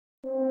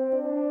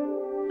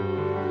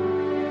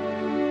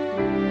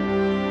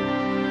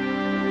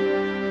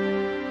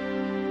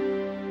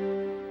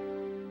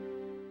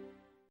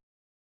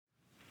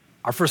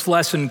Our first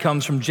lesson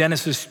comes from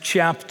Genesis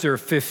chapter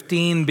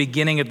 15,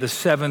 beginning at the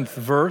 7th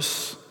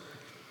verse.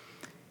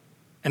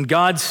 And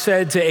God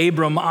said to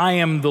Abram, I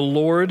am the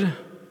Lord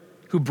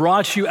who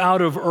brought you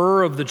out of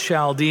Ur of the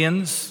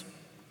Chaldeans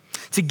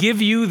to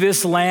give you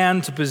this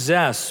land to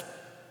possess.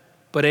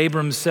 But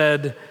Abram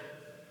said,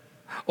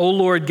 O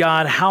Lord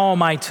God, how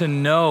am I to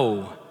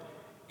know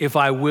if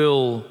I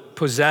will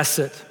possess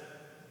it?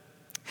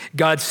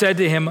 God said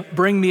to him,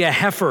 bring me a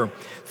heifer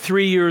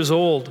 3 years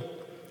old,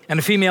 and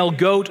a female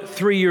goat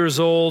 3 years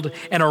old,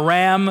 and a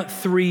ram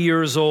 3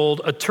 years old,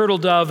 a turtle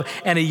dove,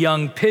 and a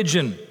young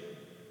pigeon.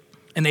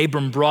 And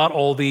Abram brought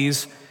all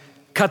these,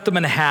 cut them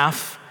in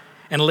half,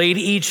 and laid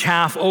each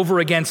half over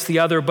against the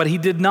other, but he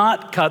did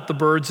not cut the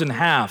birds in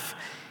half.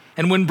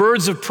 And when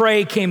birds of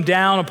prey came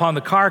down upon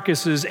the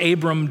carcasses,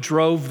 Abram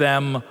drove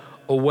them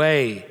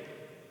away.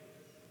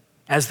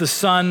 As the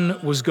sun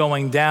was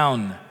going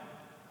down,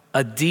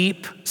 a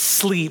deep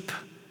sleep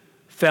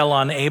fell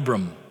on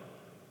Abram.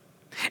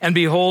 And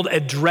behold, a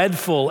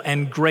dreadful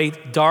and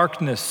great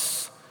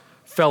darkness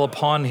fell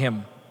upon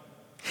him.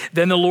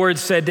 Then the Lord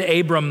said to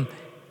Abram,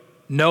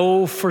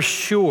 know for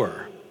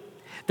sure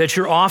that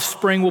your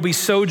offspring will be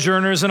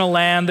sojourners in a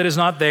land that is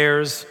not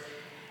theirs,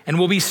 and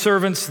will be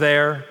servants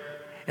there,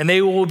 and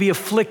they will be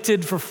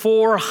afflicted for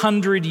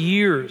 400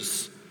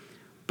 years.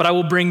 But I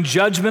will bring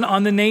judgment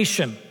on the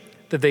nation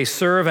that they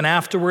serve, and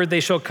afterward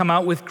they shall come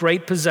out with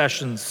great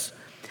possessions.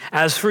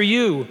 As for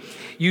you,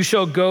 you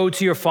shall go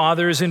to your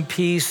fathers in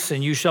peace,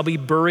 and you shall be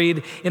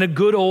buried in a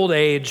good old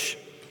age.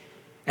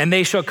 And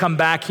they shall come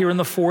back here in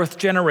the 4th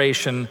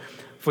generation,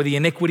 for the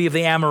iniquity of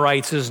the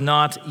Amorites is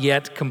not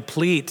yet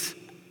complete.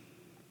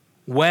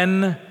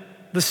 When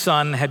the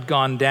sun had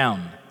gone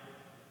down,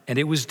 and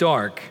it was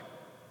dark,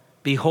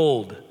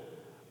 behold,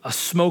 a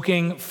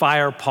smoking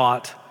fire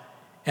pot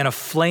and a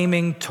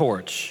flaming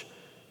torch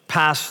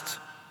passed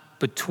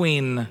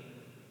between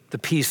the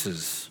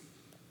pieces.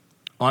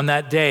 On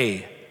that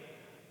day,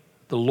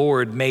 the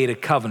Lord made a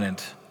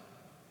covenant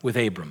with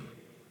Abram.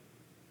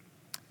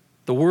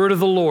 The word of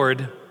the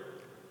Lord,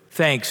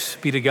 thanks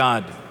be to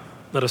God.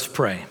 Let us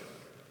pray.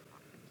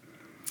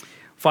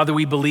 Father,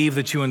 we believe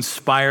that you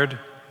inspired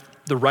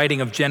the writing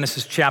of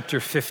Genesis chapter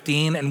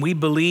 15, and we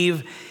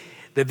believe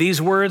that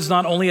these words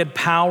not only had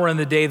power in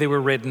the day they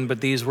were written, but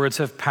these words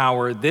have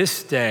power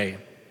this day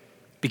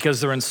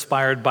because they're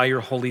inspired by your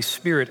Holy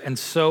Spirit. And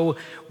so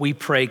we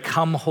pray,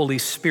 come Holy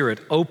Spirit,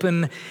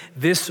 open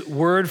this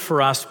word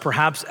for us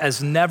perhaps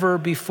as never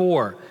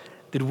before,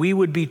 that we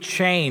would be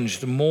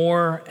changed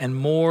more and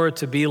more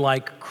to be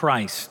like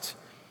Christ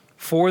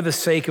for the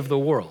sake of the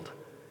world.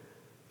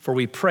 For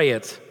we pray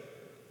it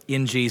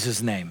in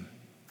Jesus' name.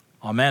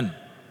 Amen.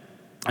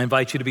 I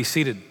invite you to be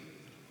seated.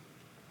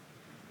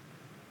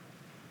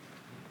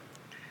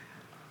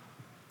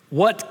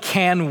 What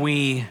can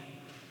we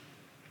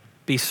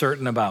be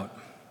certain about?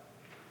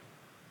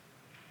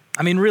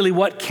 I mean, really,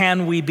 what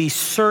can we be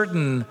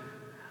certain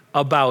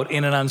about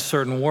in an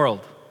uncertain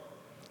world?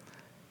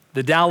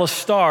 The Dallas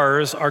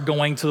Stars are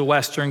going to the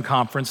Western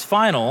Conference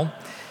Final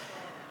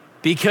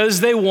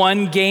because they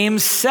won Game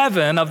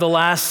 7 of the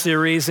last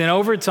series in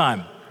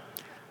overtime.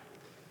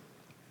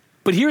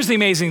 But here's the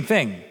amazing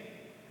thing.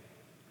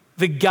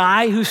 The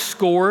guy who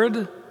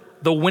scored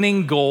the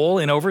winning goal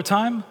in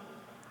overtime,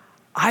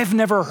 I've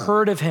never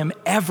heard of him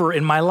ever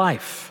in my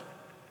life.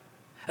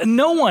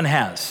 No one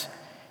has,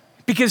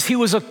 because he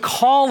was a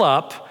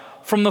call-up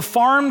from the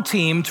farm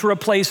team to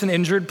replace an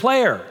injured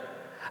player,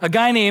 a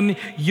guy named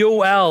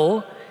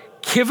Yoel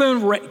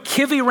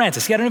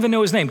Kiviranta. See, I don't even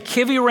know his name.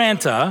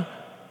 Kiviranta.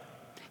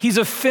 He's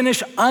a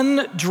Finnish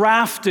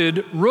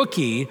undrafted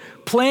rookie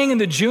playing in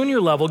the junior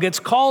level, gets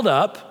called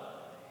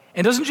up,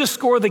 and doesn't just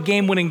score the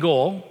game-winning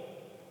goal.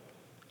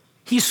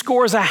 He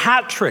scores a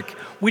hat trick,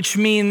 which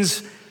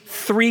means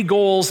 3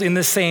 goals in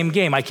the same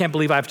game. I can't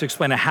believe I have to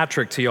explain a hat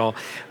trick to y'all.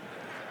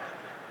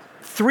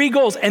 3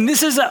 goals, and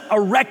this is a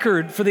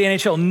record for the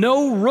NHL.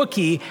 No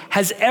rookie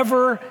has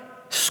ever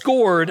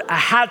scored a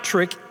hat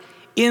trick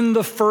in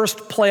the first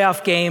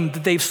playoff game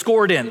that they've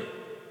scored in.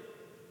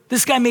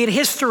 This guy made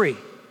history.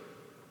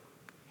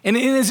 And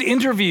in his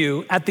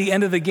interview at the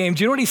end of the game,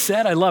 do you know what he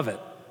said? I love it.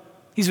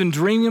 He's been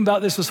dreaming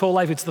about this his whole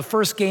life. It's the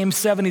first Game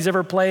 7 he's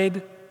ever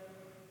played.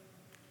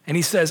 And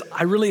he says,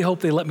 I really hope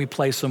they let me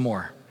play some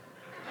more.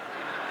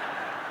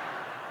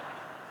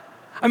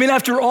 I mean,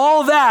 after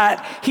all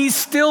that, he's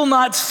still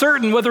not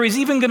certain whether he's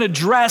even going to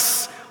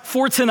dress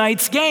for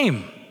tonight's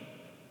game.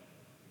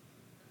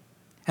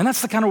 And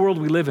that's the kind of world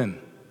we live in.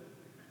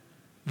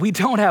 We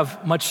don't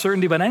have much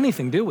certainty about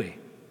anything, do we?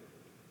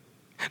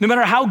 No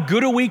matter how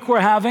good a week we're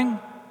having,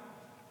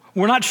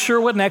 we're not sure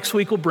what next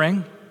week will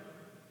bring.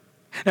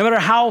 No matter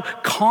how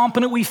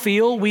competent we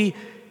feel, we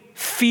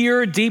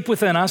fear deep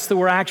within us that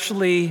we're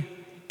actually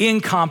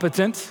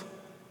incompetent.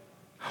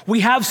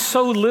 We have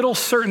so little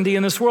certainty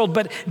in this world,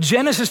 but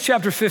Genesis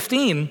chapter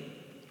 15,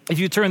 if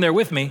you turn there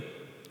with me,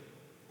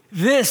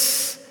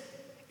 this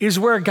is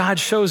where God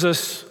shows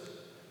us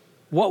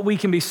what we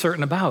can be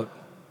certain about.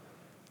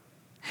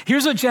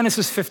 Here's what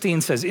Genesis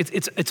 15 says.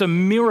 It's a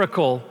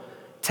miracle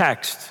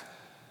text.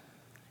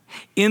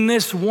 In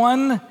this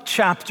one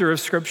chapter of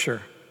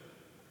Scripture,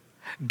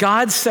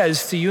 God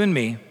says to you and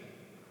me,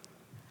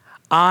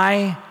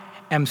 I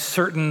am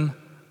certain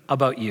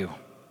about you.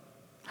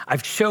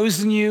 I've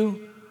chosen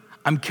you.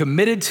 I'm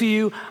committed to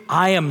you.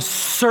 I am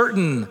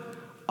certain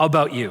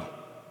about you.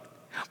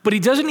 But he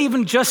doesn't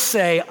even just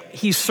say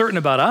he's certain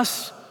about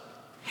us.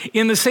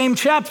 In the same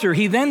chapter,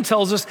 he then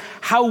tells us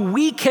how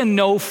we can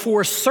know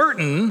for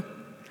certain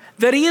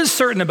that he is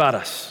certain about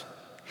us.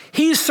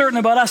 He's certain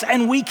about us,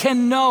 and we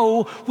can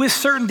know with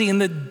certainty in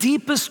the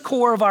deepest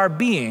core of our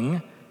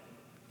being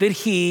that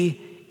he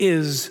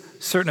is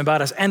certain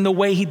about us. And the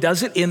way he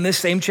does it in this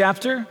same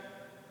chapter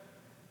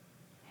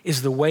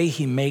is the way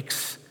he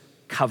makes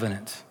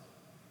covenant.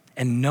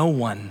 And no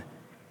one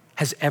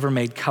has ever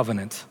made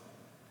covenant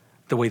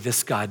the way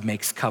this God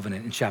makes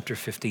covenant in chapter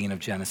 15 of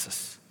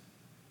Genesis.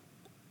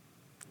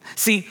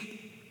 See,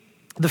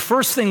 the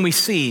first thing we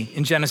see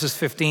in Genesis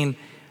 15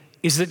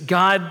 is that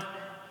God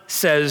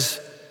says,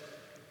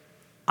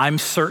 I'm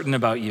certain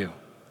about you.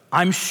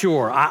 I'm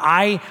sure.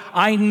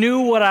 I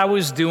knew what I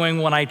was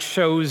doing when I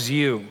chose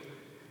you.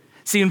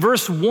 See, in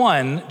verse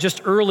 1,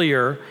 just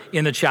earlier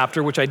in the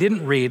chapter, which I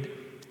didn't read,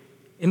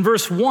 in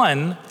verse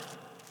 1,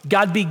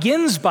 God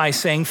begins by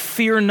saying,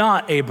 fear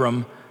not,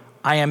 Abram,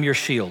 I am your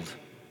shield.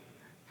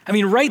 I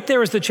mean, right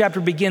there as the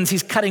chapter begins,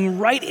 he's cutting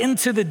right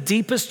into the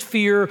deepest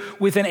fear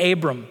within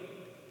Abram.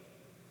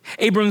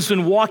 Abram's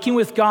been walking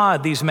with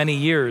God these many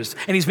years,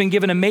 and he's been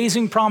given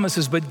amazing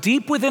promises, but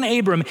deep within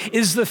Abram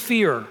is the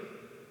fear.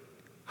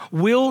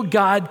 Will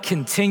God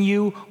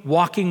continue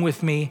walking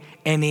with me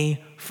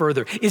any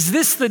further? Is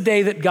this the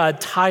day that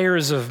God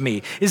tires of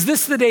me? Is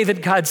this the day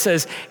that God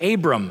says,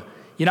 Abram,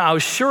 I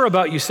was sure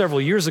about you several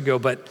years ago,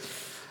 but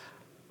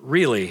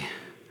really,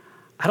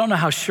 I don't know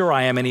how sure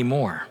I am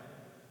anymore.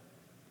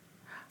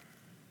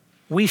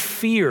 We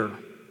fear,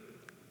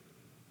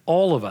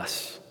 all of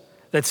us,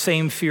 that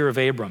same fear of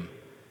Abram,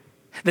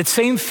 that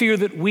same fear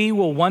that we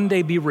will one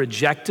day be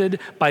rejected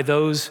by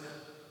those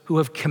who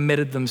have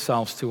committed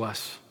themselves to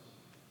us.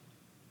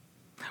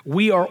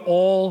 We are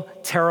all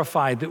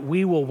terrified that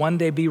we will one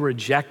day be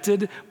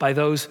rejected by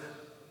those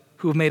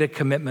who have made a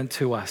commitment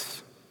to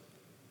us.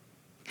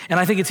 And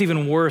I think it's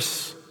even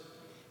worse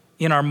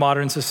in our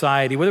modern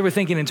society, whether we're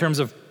thinking in terms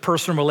of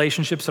personal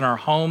relationships in our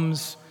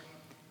homes,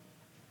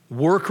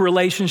 work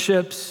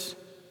relationships,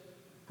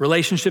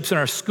 relationships in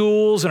our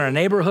schools and our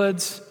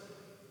neighborhoods.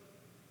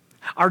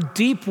 Our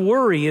deep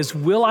worry is,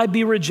 will I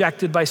be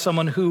rejected by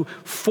someone who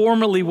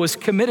formerly was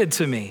committed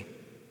to me?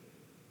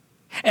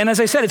 And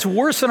as I said, it's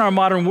worse in our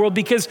modern world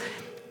because,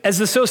 as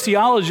the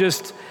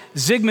sociologist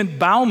Zygmunt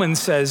Bauman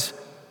says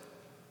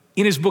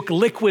in his book,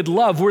 Liquid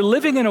Love, we're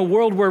living in a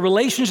world where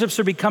relationships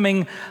are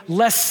becoming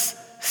less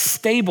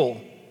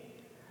stable.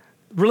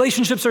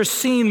 Relationships are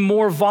seen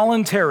more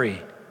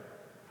voluntary,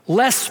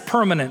 less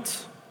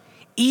permanent,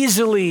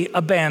 easily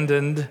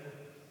abandoned,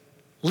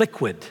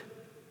 liquid.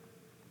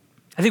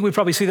 I think we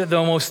probably see that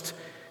the most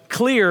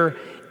clear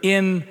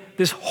in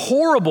this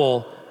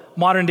horrible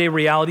modern day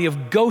reality of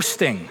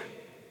ghosting.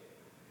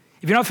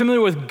 If you're not familiar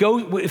with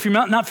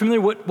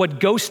what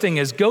ghosting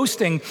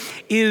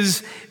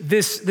is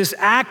this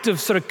act of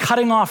sort of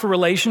cutting off a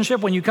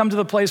relationship. When you come to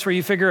the place where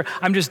you figure,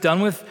 I'm just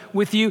done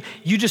with you,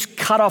 you just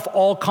cut off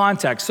all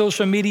contact,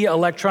 social media,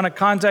 electronic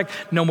contact,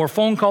 no more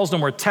phone calls, no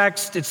more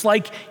text. It's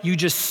like you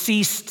just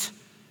ceased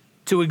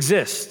to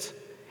exist.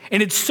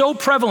 And it's so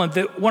prevalent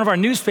that one of our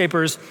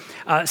newspapers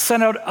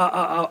sent out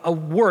a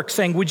work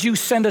saying, would you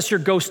send us your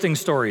ghosting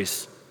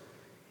stories?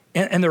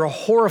 And they're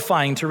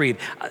horrifying to read.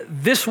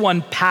 This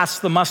one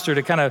passed the muster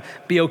to kind of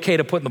be okay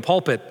to put in the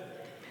pulpit.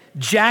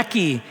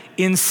 Jackie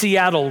in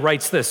Seattle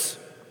writes this.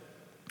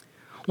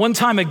 One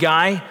time a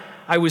guy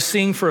I was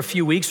seeing for a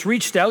few weeks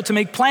reached out to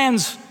make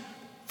plans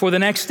for the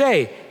next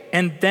day,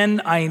 and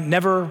then I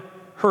never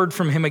heard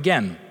from him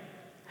again.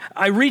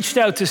 I reached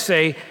out to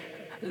say,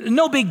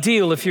 no big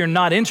deal if you're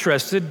not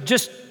interested,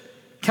 just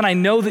can I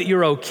know that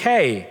you're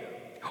okay?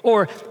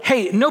 Or,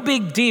 hey, no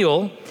big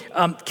deal,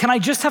 can I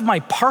just have my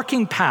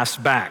parking pass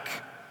back?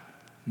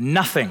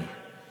 Nothing.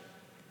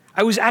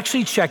 I was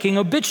actually checking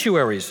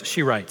obituaries,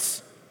 she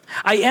writes.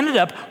 I ended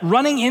up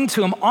running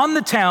into him on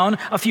the town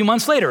a few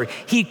months later.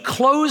 He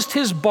closed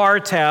his bar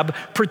tab,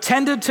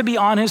 pretended to be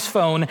on his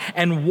phone,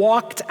 and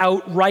walked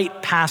out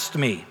right past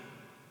me.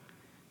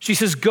 She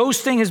says,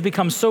 ghosting has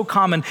become so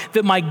common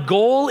that my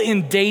goal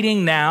in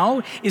dating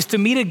now is to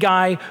meet a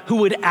guy who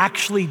would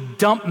actually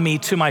dump me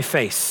to my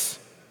face.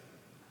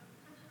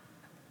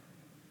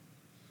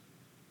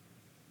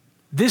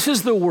 This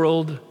is the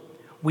world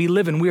we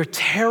live in. We are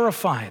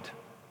terrified,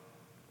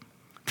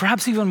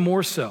 perhaps even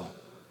more so,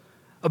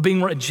 of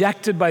being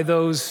rejected by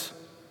those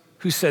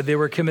who said they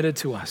were committed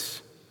to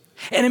us.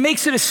 And it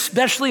makes it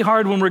especially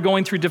hard when we're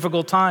going through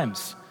difficult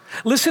times.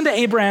 Listen to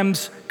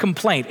Abraham's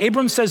complaint.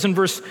 Abram says in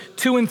verse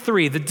 2 and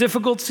 3, the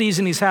difficult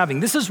season he's having.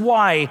 This is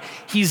why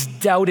he's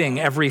doubting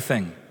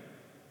everything.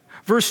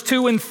 Verse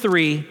 2 and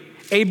 3,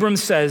 Abram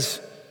says,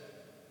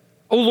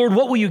 "O Lord,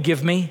 what will you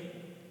give me?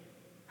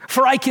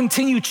 For I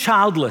continue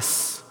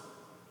childless."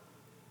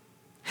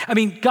 I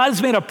mean,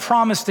 God's made a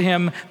promise to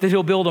him that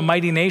he'll build a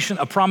mighty nation,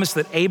 a promise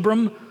that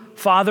Abram,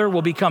 father,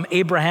 will become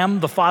Abraham,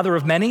 the father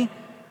of many.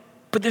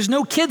 But there's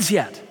no kids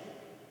yet.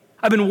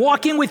 I've been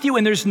walking with you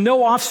and there's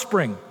no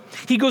offspring.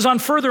 He goes on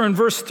further in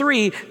verse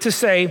 3 to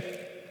say,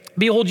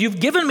 behold, you've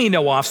given me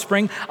no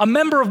offspring. A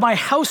member of my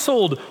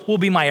household will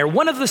be my heir.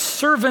 One of the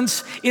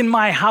servants in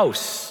my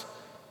house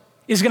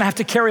is going to have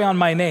to carry on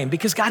my name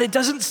because, God, it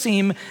doesn't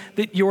seem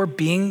that you're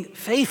being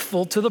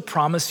faithful to the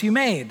promise you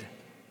made.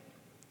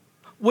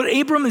 What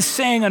Abram is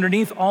saying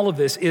underneath all of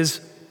this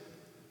is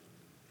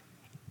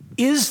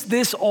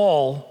this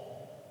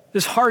all,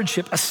 this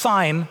hardship, a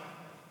sign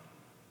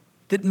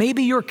that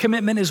maybe your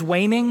commitment is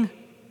waning?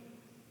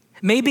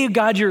 Maybe,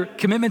 God, your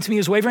commitment to me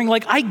is wavering.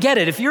 Like, I get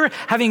it. If you're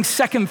having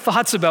second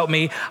thoughts about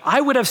me,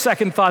 I would have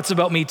second thoughts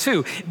about me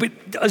too.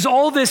 But does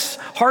all this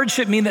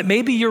hardship mean that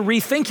maybe you're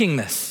rethinking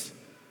this?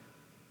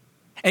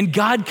 And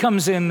God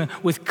comes in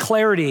with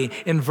clarity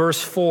in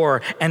verse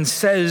 4 and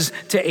says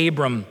to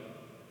Abram,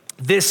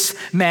 this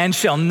man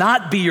shall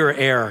not be your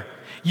heir.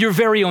 Your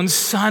very own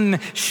son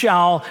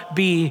shall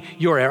be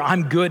your heir.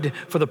 I'm good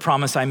for the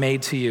promise I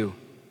made to you.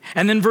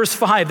 And then verse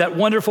 5, that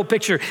wonderful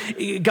picture,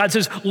 God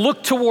says,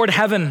 look toward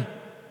heaven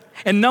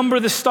and number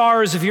the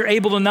stars if you're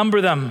able to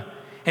number them.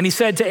 And he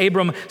said to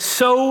Abram,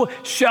 so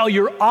shall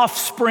your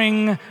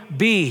offspring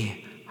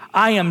be.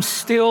 I am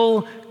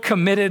still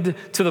committed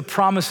to the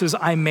promises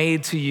I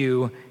made to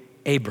you,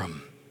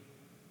 Abram.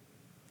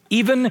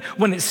 Even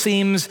when it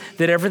seems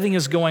that everything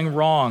is going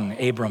wrong,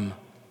 Abram,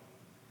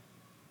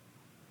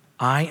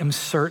 I am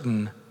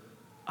certain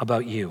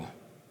about you.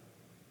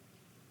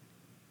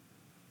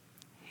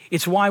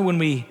 It's why when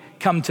we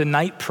come to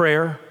night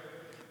prayer,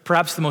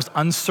 perhaps the most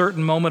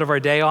uncertain moment of our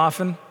day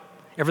often,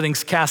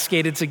 everything's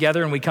cascaded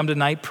together and we come to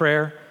night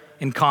prayer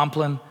in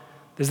Compline,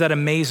 there's that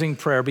amazing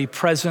prayer, be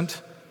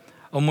present,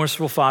 O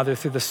merciful Father,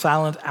 through the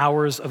silent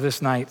hours of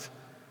this night,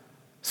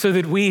 so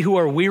that we who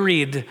are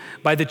wearied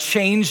by the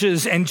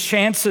changes and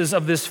chances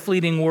of this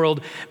fleeting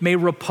world may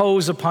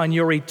repose upon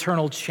your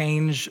eternal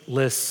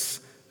changelessness.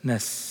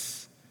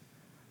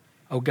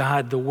 Oh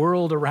God, the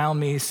world around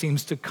me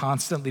seems to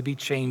constantly be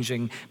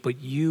changing,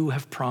 but you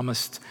have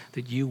promised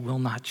that you will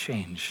not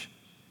change.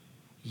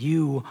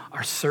 You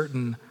are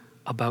certain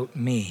about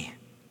me.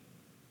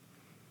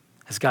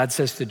 As God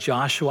says to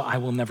Joshua, I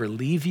will never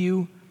leave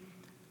you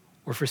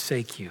or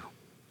forsake you.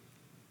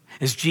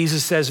 As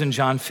Jesus says in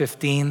John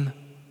 15,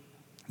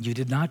 you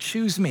did not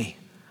choose me,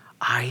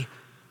 I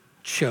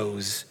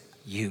chose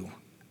you.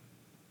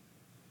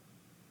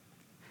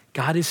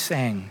 God is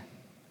saying,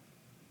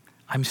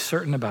 I'm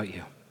certain about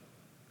you.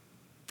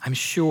 I'm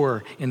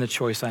sure in the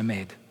choice I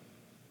made.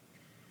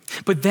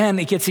 But then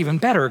it gets even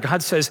better.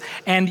 God says,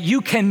 and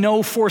you can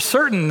know for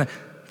certain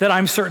that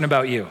I'm certain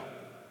about you.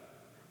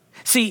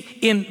 See,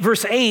 in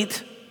verse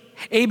 8,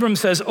 Abram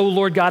says, oh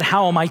Lord God,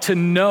 how am I to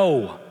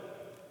know?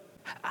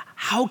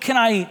 How can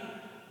I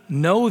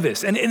know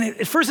this? And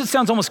at first it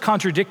sounds almost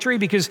contradictory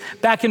because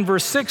back in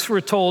verse 6, we're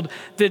told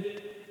that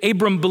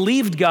Abram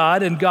believed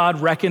God and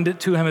God reckoned it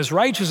to him as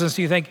righteousness.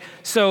 You think,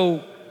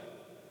 so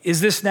is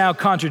this now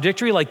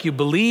contradictory, like you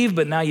believe,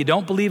 but now you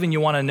don't believe and you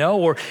want to know?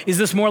 Or is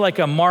this more like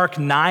a Mark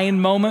 9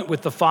 moment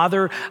with the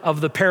father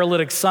of the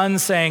paralytic son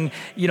saying,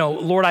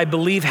 Lord, I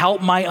believe,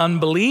 help my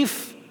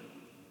unbelief?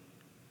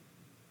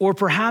 Or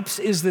perhaps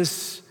is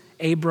this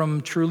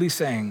Abram truly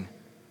saying,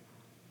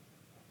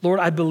 Lord,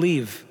 I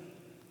believe,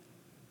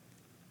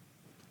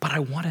 but I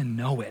want to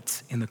know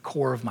it in the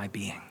core of my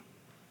being.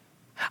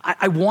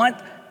 I want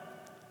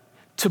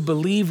to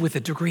believe with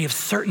a degree of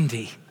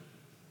certainty.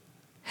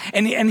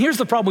 And here's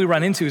the problem we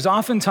run into is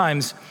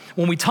oftentimes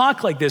when we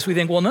talk like this, we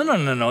think, well,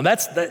 no.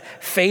 That's the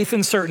faith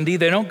and certainty.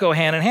 They don't go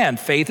hand in hand.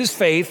 Faith is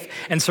faith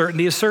and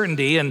certainty is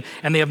certainty, and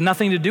they have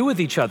nothing to do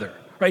with each other,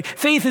 right?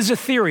 Faith is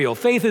ethereal.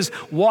 Faith is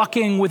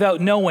walking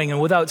without knowing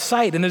and without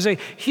sight, and there's a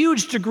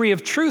huge degree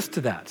of truth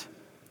to that.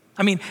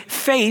 I mean,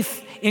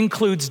 faith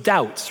includes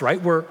doubts,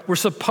 right? We're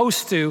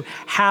supposed to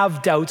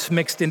have doubts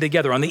mixed in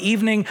together. On the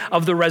evening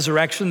of the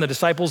resurrection, the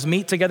disciples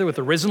meet together with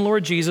the risen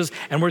Lord Jesus,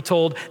 and we're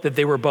told that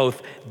they were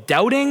both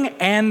doubting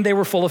and they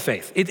were full of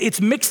faith.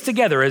 It's mixed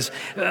together, as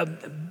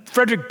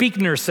Frederick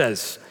Buechner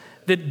says,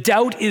 that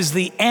doubt is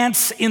the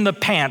ants in the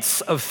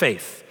pants of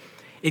faith.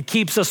 It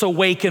keeps us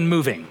awake and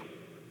moving.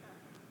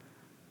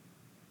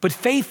 But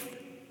faith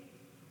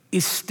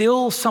is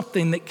still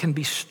something that can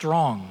be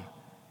strong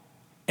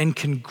and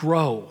can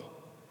grow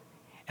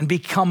and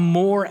become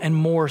more and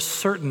more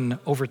certain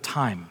over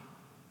time.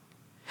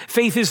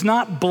 Faith is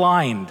not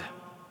blind.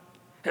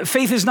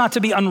 Faith is not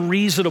to be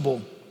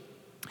unreasonable.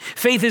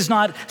 Faith is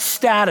not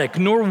static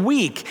nor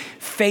weak.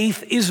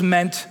 Faith is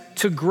meant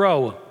to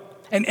grow.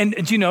 And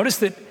do you notice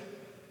that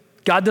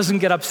God doesn't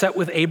get upset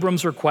with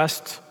Abram's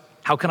request,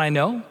 how can I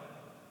know?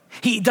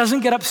 He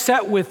doesn't get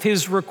upset with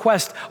his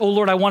request, oh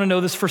Lord, I want to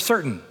know this for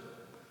certain.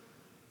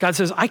 God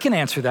says, I can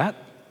answer that.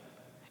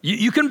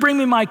 You can bring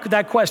me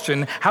that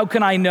question, how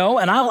can I know?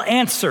 And I'll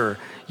answer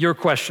your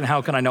question,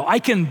 how can I know? I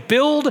can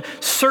build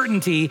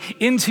certainty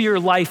into your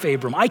life,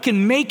 Abram. I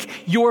can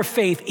make your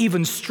faith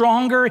even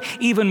stronger,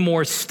 even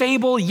more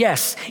stable,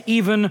 yes,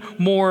 even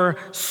more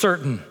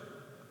certain.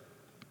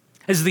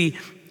 As the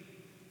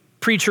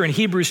preacher in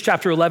Hebrews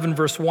chapter 11,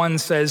 verse 1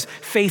 says,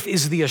 faith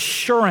is the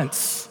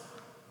assurance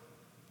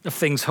of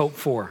things hoped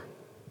for,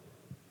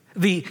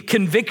 the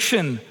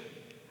conviction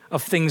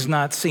of things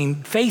not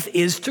seen. Faith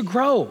is to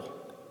grow.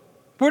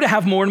 We're to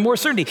have more and more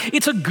certainty.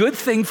 It's a good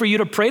thing for you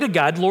to pray to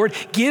God, Lord,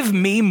 give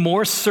me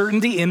more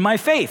certainty in my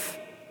faith.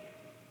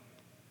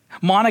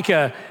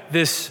 Monica,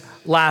 this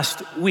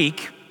last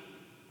week,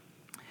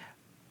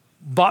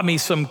 bought me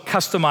some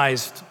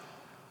customized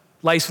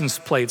license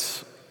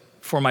plates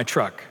for my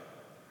truck.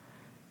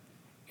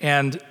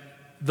 And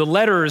the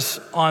letters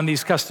on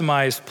these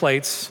customized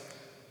plates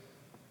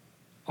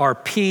are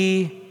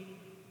P,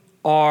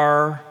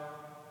 R,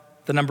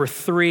 the number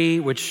 3,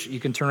 which you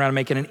can turn around and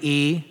make it an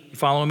E. You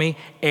follow me?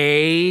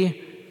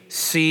 A,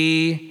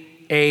 C,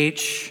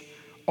 H,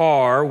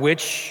 R,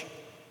 which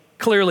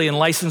clearly in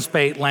license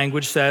plate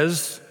language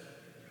says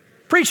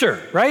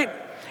preacher, right?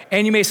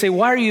 And you may say,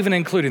 why are you even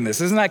including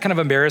this? Isn't that kind of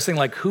embarrassing?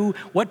 Like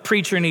what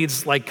preacher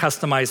needs like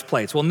customized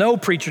plates? Well, no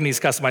preacher needs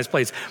customized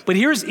plates. But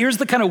here's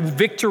the kind of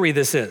victory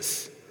this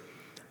is.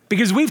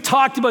 Because we've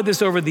talked about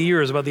this over the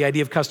years, about the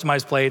idea of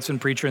customized plates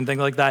and preacher and things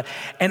like that,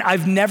 and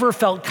I've never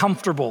felt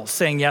comfortable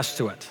saying yes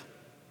to it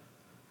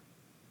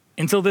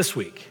until this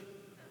week.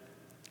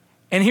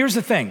 And here's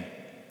the thing,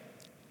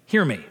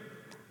 hear me.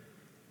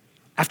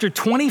 After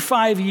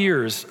 25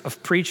 years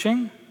of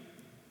preaching,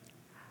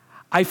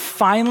 I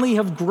finally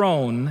have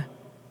grown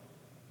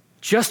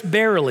just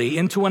barely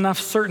into enough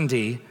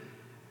certainty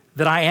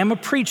that I am a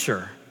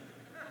preacher,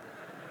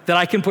 that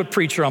I can put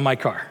preacher on my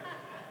car.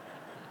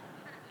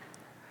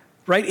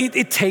 Right?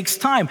 It takes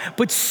time,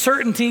 but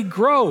certainty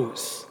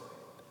grows.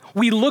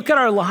 We look at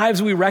our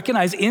lives, we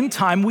recognize in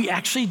time we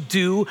actually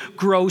do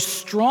grow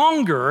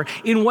stronger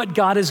in what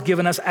God has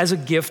given us as a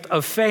gift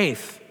of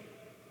faith.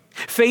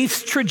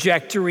 Faith's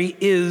trajectory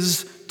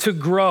is to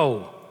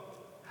grow.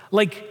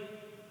 Like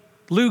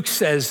Luke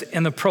says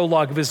in the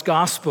prologue of his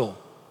gospel,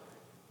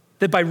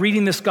 that by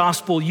reading this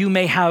gospel, you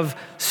may have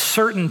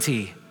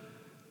certainty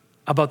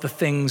about the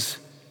things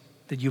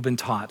that you've been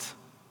taught.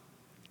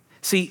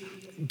 See,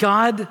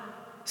 God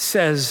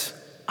says,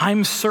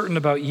 I'm certain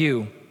about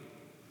you.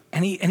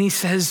 And he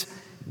says,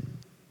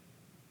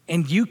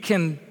 and you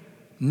can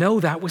know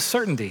that with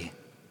certainty.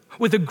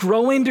 With a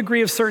growing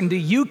degree of certainty,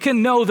 you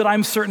can know that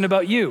I'm certain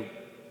about you.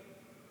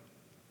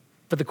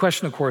 But the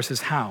question, of course,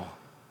 is how?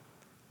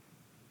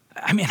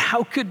 I mean,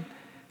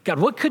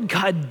 what could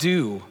God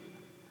do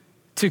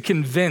to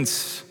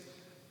convince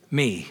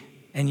me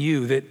and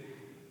you that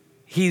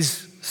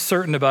he's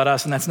certain about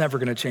us and that's never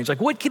going to change?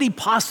 Like, what could he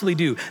possibly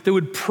do that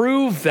would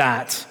prove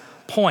that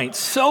point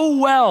so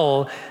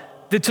well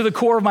that to the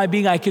core of my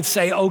being, I could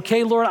say,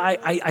 okay, Lord,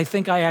 I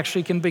think I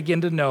actually can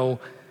begin to know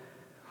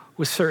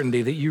with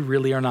certainty that you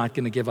really are not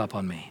going to give up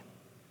on me.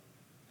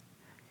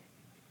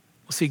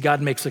 Well, see,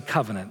 God makes a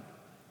covenant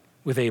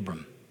with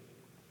Abram.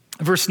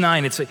 Verse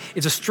 9, it's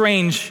a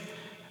strange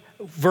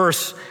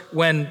verse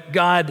when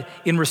God,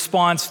 in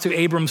response to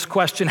Abram's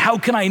question, how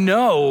can I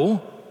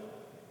know?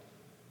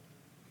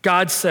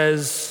 God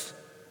says,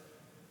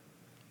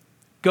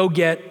 go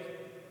get,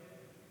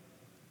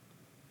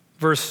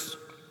 verse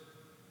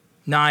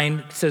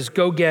 9 says,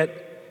 go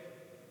get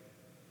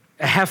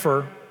a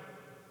heifer,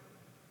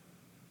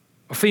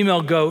 a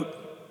female goat,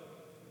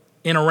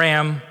 and a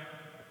ram,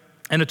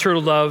 and a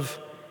turtle dove,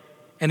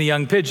 and a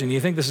young pigeon.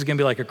 You think this is going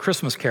to be like a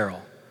Christmas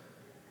carol.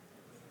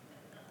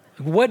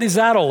 What is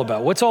that all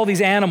about? What's all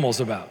these animals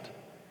about?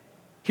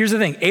 Here's the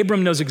thing,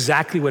 Abram knows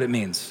exactly what it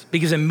means,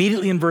 because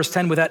immediately in verse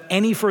 10, without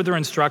any further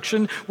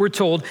instruction, we're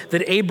told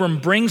that Abram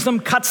brings them,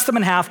 cuts them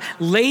in half,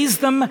 lays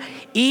them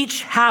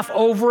each half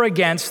over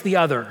against the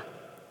other.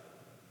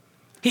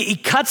 He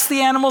cuts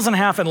the animals in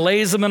half and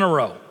lays them in a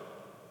row.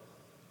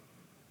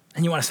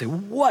 And you want to say,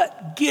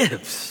 what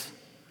gives?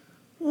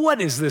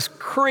 What is this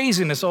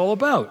craziness all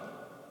about?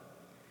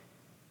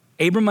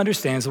 Abram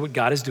understands that what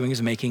God is doing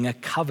is making a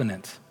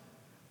covenant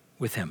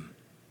with him.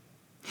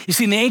 You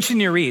see, in the ancient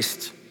Near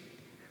East,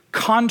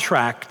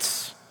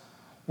 contracts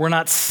were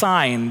not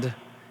signed,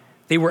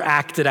 they were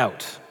acted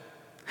out.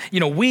 You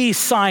know, we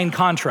sign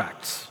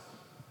contracts,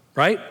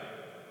 right?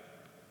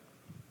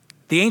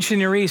 The ancient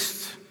Near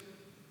East,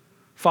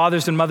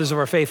 fathers and mothers of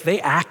our faith, they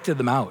acted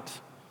them out.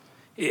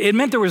 It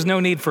meant there was no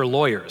need for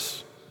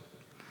lawyers,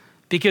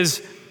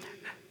 because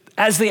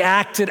as they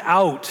acted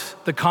out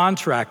the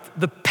contract,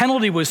 the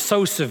penalty was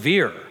so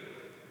severe.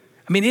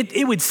 I mean,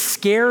 it would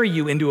scare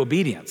you into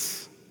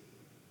obedience.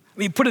 I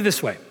mean, put it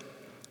this way,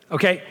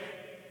 okay?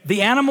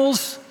 The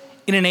animals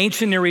in an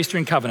ancient Near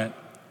Eastern covenant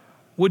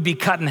would be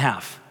cut in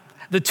half.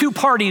 The two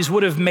parties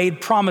would have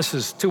made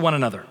promises to one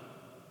another,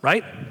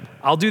 right?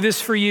 I'll do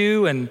this for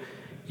you and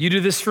you do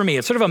this for me.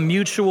 It's sort of a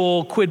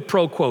mutual quid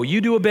pro quo.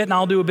 You do a bit and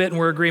I'll do a bit and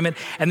we're in agreement.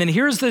 And then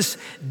here's this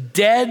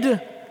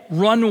dead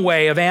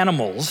runway of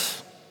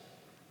animals,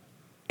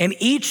 And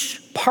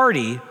each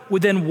party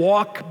would then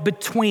walk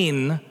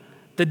between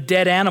the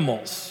dead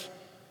animals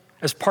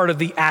as part of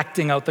the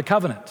acting out the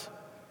covenant.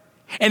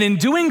 And in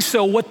doing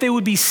so, what they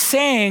would be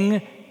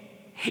saying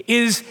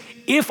is,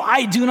 if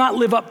I do not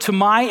live up to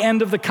my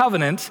end of the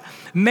covenant,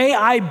 may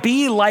I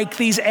be like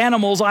these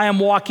animals I am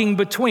walking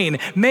between.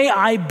 May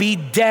I be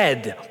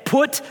dead,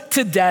 put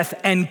to death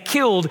and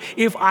killed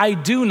if I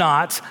do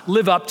not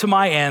live up to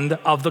my end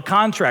of the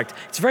contract.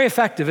 It's very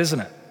effective, isn't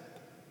it?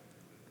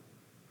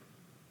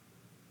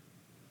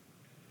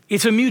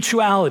 It's a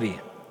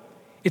mutuality.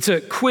 It's a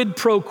quid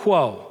pro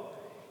quo.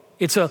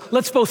 It's a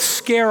let's both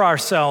scare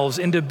ourselves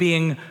into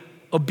being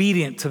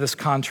obedient to this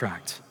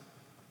contract.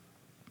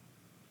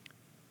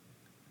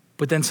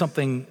 But then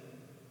something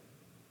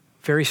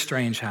very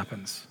strange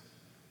happens.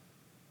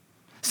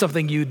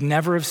 Something you'd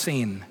never have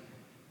seen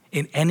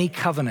in any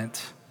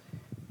covenant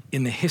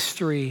in the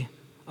history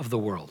of the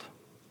world.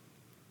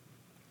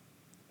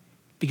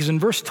 Because in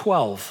verse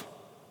 12,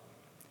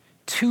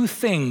 two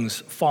things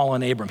fall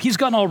on Abram. He's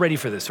gotten all ready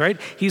for this, right?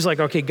 He's like,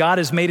 okay, God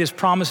has made his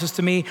promises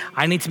to me.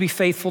 I need to be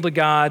faithful to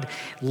God.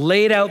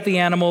 Laid out the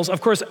animals.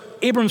 Of course,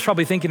 Abram's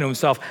probably thinking to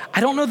himself,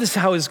 I don't know this is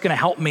how it's going to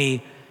help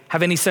me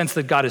have any sense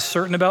that God is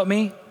certain about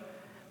me.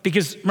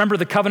 Because remember,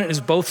 the covenant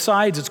is both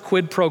sides. It's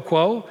quid pro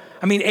quo.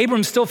 I mean,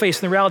 Abram's still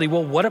facing the reality,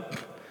 well,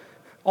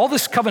 all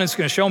this covenant's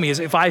going to show me is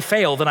if I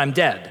fail, then I'm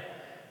dead.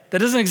 That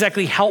doesn't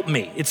exactly help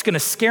me. It's going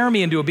to scare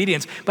me into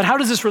obedience. But how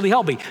does this really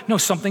help me? No,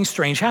 something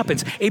strange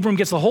happens. Abram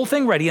gets the whole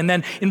thing ready. And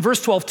then in verse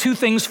 12, two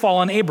things fall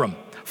on Abram.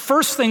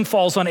 First thing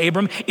falls on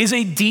Abram is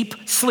a deep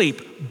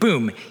sleep.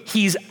 Boom,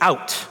 he's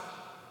out.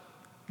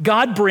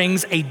 God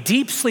brings a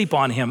deep sleep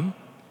on him,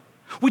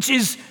 which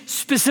is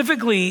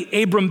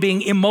specifically Abram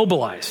being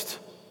immobilized.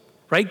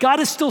 Right? God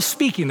is still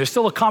speaking. There's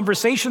still a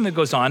conversation that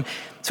goes on.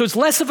 So it's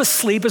less of a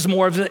sleep, it's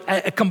more of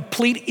a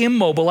complete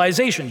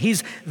immobilization.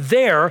 He's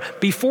there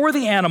before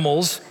the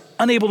animals,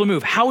 unable to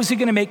move. How is he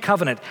going to make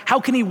covenant? How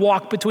can he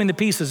walk between the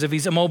pieces if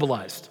he's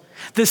immobilized?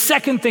 The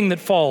second thing that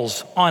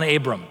falls on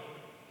Abram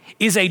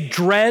is a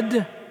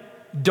dread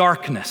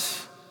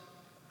darkness.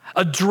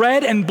 A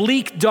dread and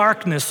bleak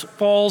darkness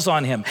falls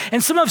on him.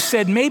 And some have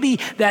said maybe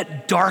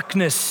that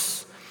darkness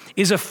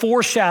is a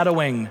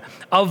foreshadowing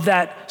of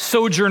that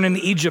sojourn in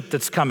Egypt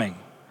that's coming,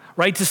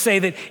 right? To say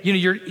that,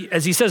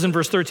 as he says in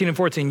verse 13 and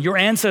 14, your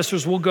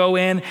ancestors will go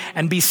in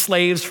and be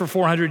slaves for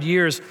 400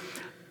 years.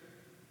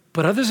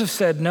 But others have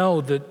said,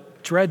 no, the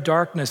dread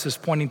darkness is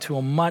pointing to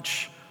a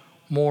much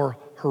more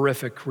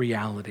horrific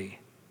reality.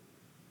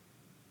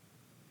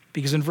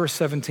 Because in verse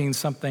 17,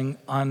 something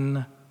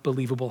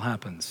unbelievable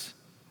happens.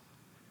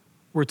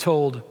 We're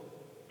told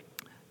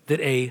that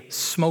a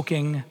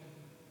smoking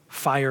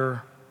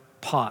fire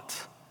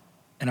pot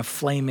and a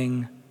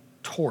flaming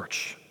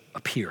torch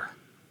appear.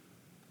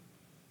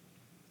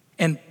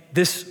 And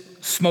this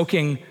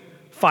smoking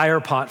fire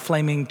pot,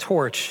 flaming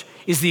torch,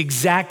 is the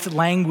exact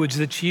language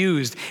that's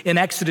used in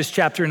Exodus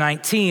chapter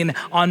 19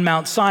 on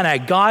Mount Sinai.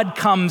 God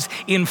comes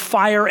in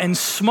fire and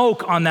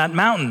smoke on that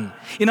mountain.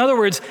 In other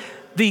words,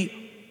 the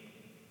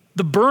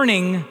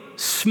burning,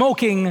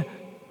 smoking,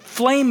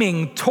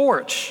 flaming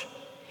torch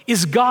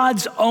is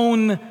God's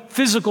own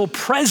physical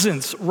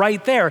presence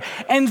right there.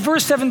 And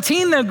verse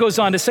 17 then goes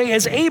on to say,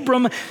 as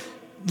Abram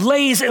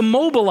lays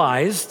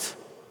immobilized,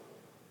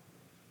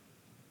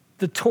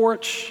 the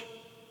torch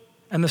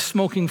and the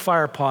smoking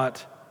fire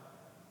pot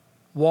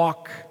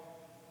walk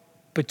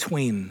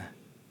between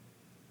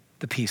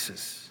the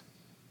pieces.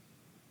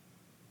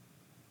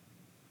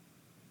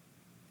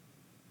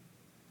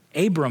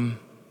 Abram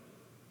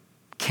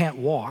can't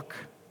walk.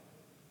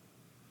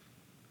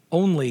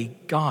 Only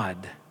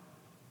God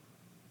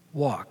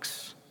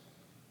walks.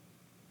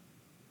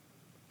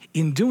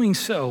 In doing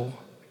so,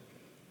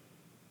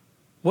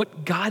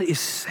 what God is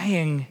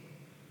saying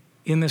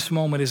in this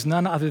moment is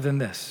none other than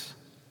this.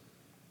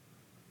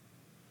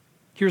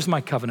 Here's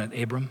my covenant,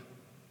 Abram.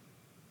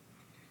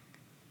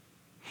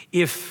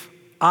 If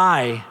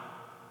I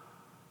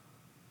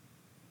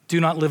do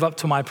not live up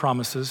to my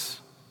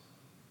promises,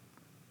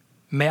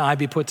 may I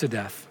be put to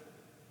death.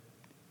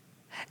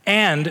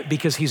 And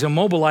because he's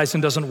immobilized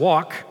and doesn't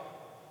walk,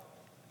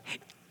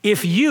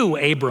 if you,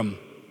 Abram,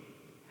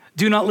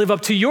 do not live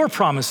up to your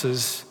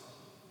promises,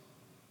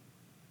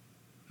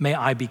 may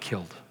I be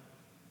killed.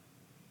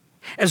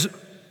 As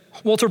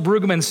Walter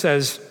Brueggemann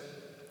says,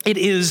 it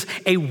is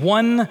a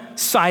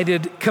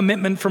one-sided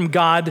commitment from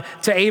God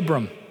to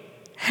Abram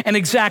and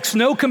exacts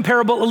no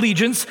comparable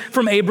allegiance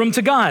from Abram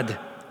to God.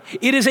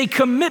 It is a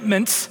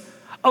commitment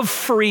of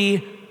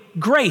free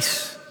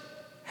grace.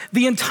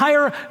 The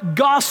entire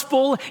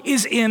gospel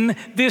is in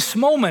this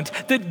moment,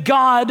 that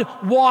God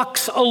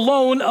walks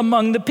alone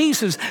among the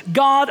pieces.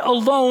 God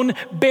alone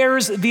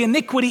bears the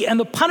iniquity and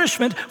the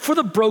punishment for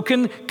the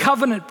broken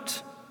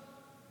covenant.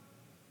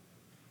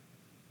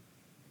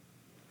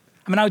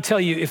 I mean, I would tell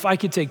you, if I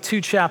could take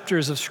 2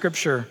 chapters of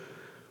scripture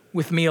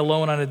with me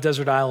alone on a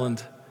desert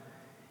island,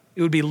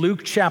 it would be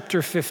Luke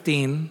chapter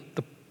 15,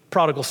 the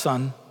prodigal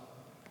son,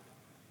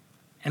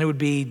 and it would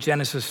be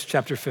Genesis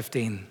chapter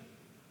 15,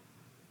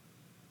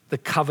 the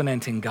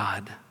covenanting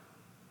God.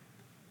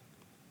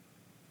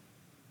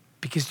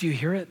 Because do you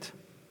hear it?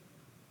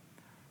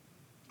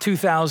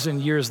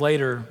 2,000 years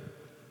later,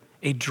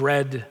 a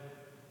dread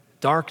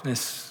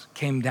darkness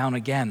came down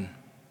again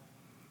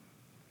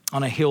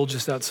on a hill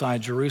just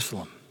outside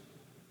Jerusalem.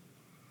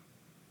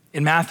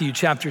 In Matthew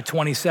chapter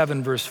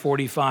 27, verse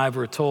 45,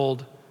 we're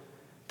told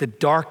that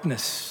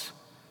darkness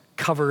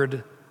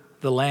covered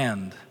the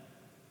land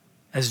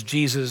as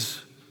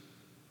Jesus,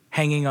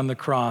 hanging on the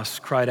cross,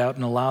 cried out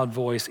in a loud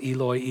voice,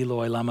 Eloi,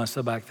 Eloi, lama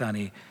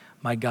sabachthani,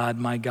 my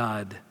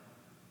God,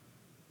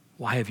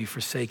 why have you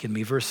forsaken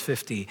me? Verse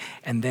 50,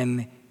 and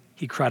then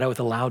he cried out with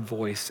a loud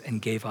voice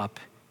and gave up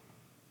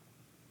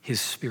his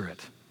spirit.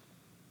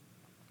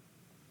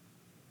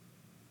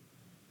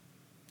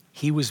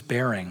 He was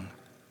bearing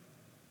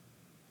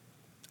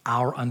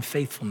our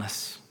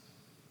unfaithfulness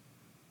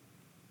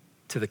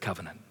to the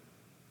covenant.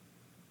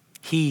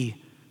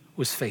 He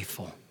was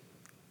faithful.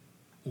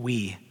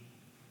 We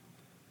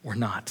were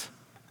not.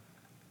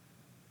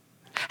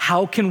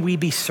 How can we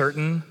be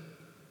certain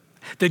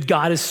that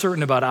God is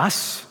certain about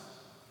us?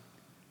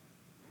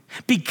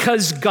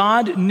 Because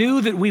God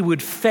knew that we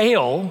would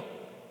fail.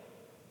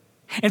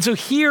 And so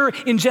here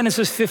in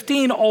Genesis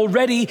 15,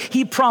 already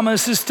he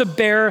promises to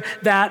bear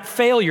that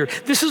failure.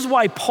 This is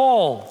why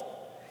Paul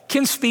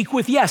can speak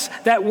with, yes,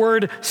 that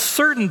word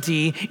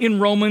certainty in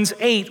Romans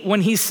 8 when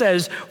he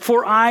says,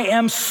 for I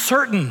am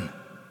certain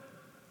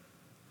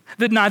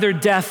that neither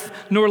death,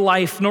 nor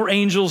life, nor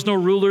angels, nor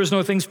rulers,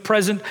 nor things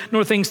present,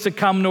 nor things to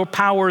come, nor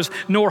powers,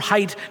 nor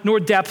height, nor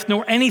depth,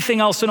 nor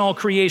anything else in all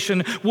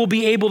creation will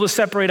be able to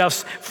separate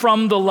us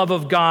from the love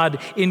of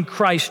God in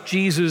Christ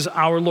Jesus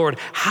our Lord.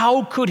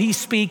 How could he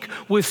speak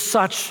with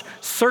such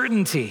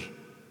certainty?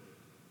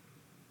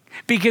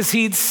 Because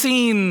he'd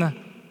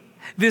seen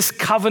this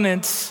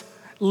covenant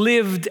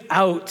lived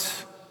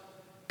out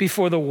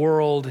before the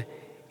world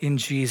in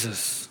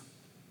Jesus.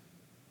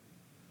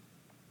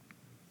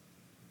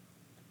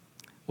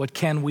 What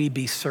can we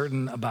be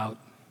certain about?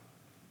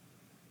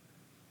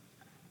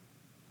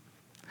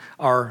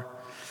 Our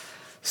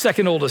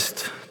second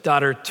oldest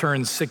daughter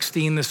turned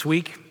 16 this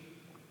week.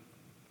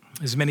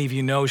 As many of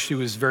you know, she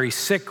was very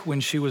sick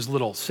when she was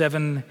little,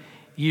 7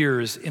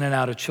 years in and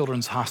out of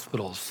children's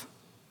hospitals.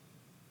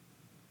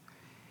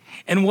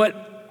 And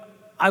what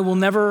I will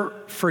never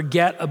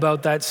forget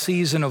about that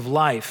season of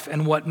life,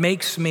 and what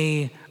makes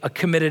me a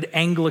committed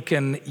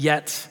Anglican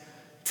yet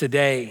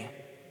today,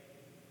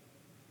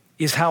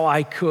 is how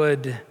I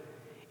could,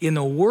 in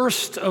the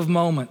worst of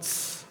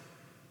moments,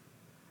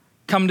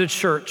 come to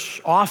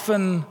church,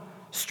 often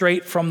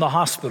straight from the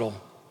hospital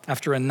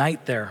after a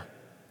night there,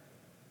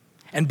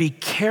 and be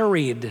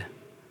carried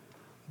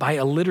by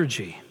a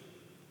liturgy.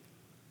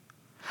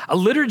 A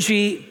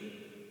liturgy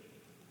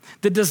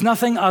that does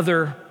nothing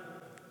other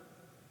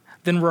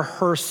than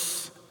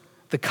rehearse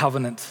the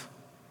covenant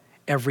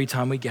every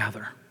time we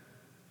gather.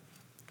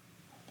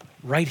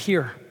 Right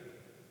here,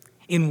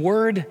 in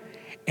word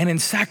and in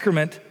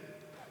sacrament,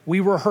 we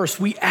rehearse,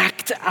 we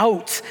act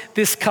out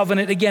this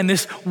covenant again,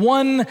 this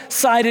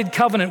one-sided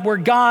covenant where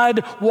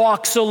God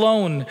walks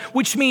alone,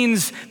 which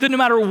means that no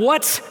matter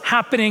what's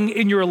happening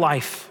in your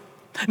life,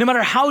 no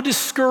matter how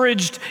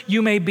discouraged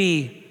you may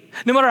be,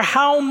 no matter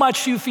how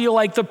much you feel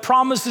like the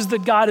promises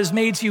that God has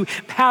made to you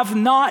have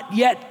not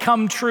yet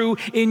come true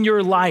in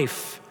your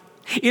life.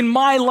 In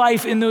my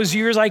life in those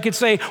years, I could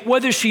say,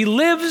 whether she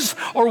lives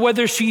or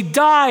whether she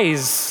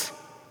dies,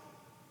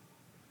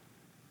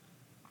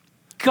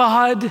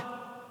 God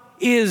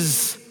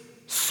is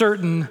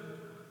certain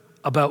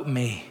about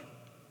me.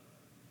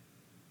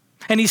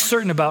 And he's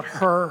certain about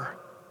her.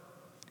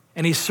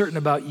 And he's certain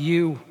about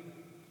you.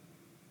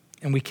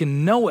 And we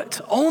can know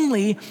it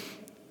only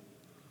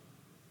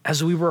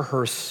as we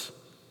rehearse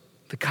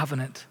the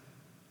covenant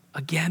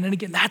again and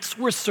again. That's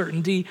where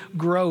certainty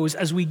grows,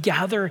 as we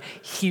gather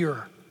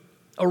here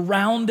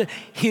around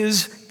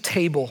his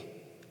table.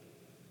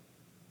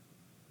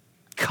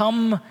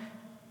 Come,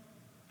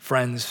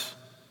 friends,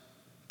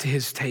 to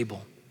his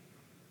table.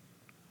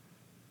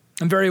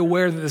 I'm very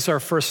aware that this is our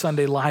first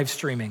Sunday live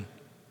streaming.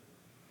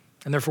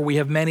 And therefore we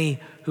have many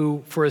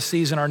who for a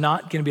season are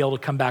not going to be able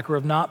to come back or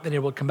have not been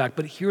able to come back.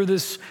 But hear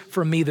this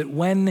from me, that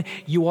when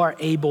you are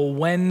able,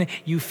 when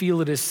you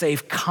feel it is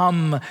safe,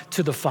 come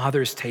to the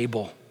Father's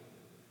table.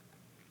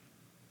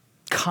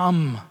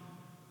 Come,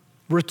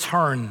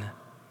 return,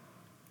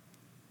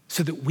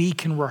 so that we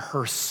can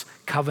rehearse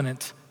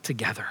covenant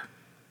together,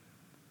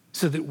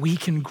 so that we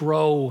can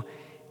grow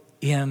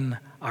in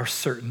our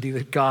certainty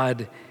that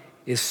God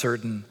is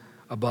certain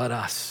about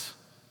us,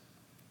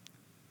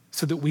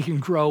 so that we can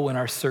grow in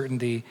our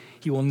certainty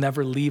he will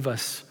never leave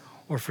us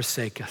or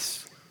forsake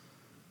us,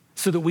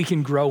 so that we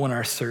can grow in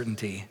our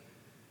certainty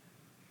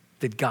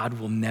that God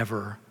will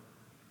never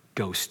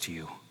ghost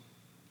you.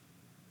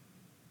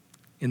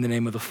 In the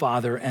name of the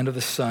Father, and of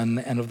the Son,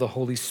 and of the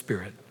Holy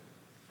Spirit.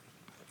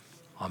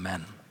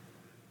 Amen.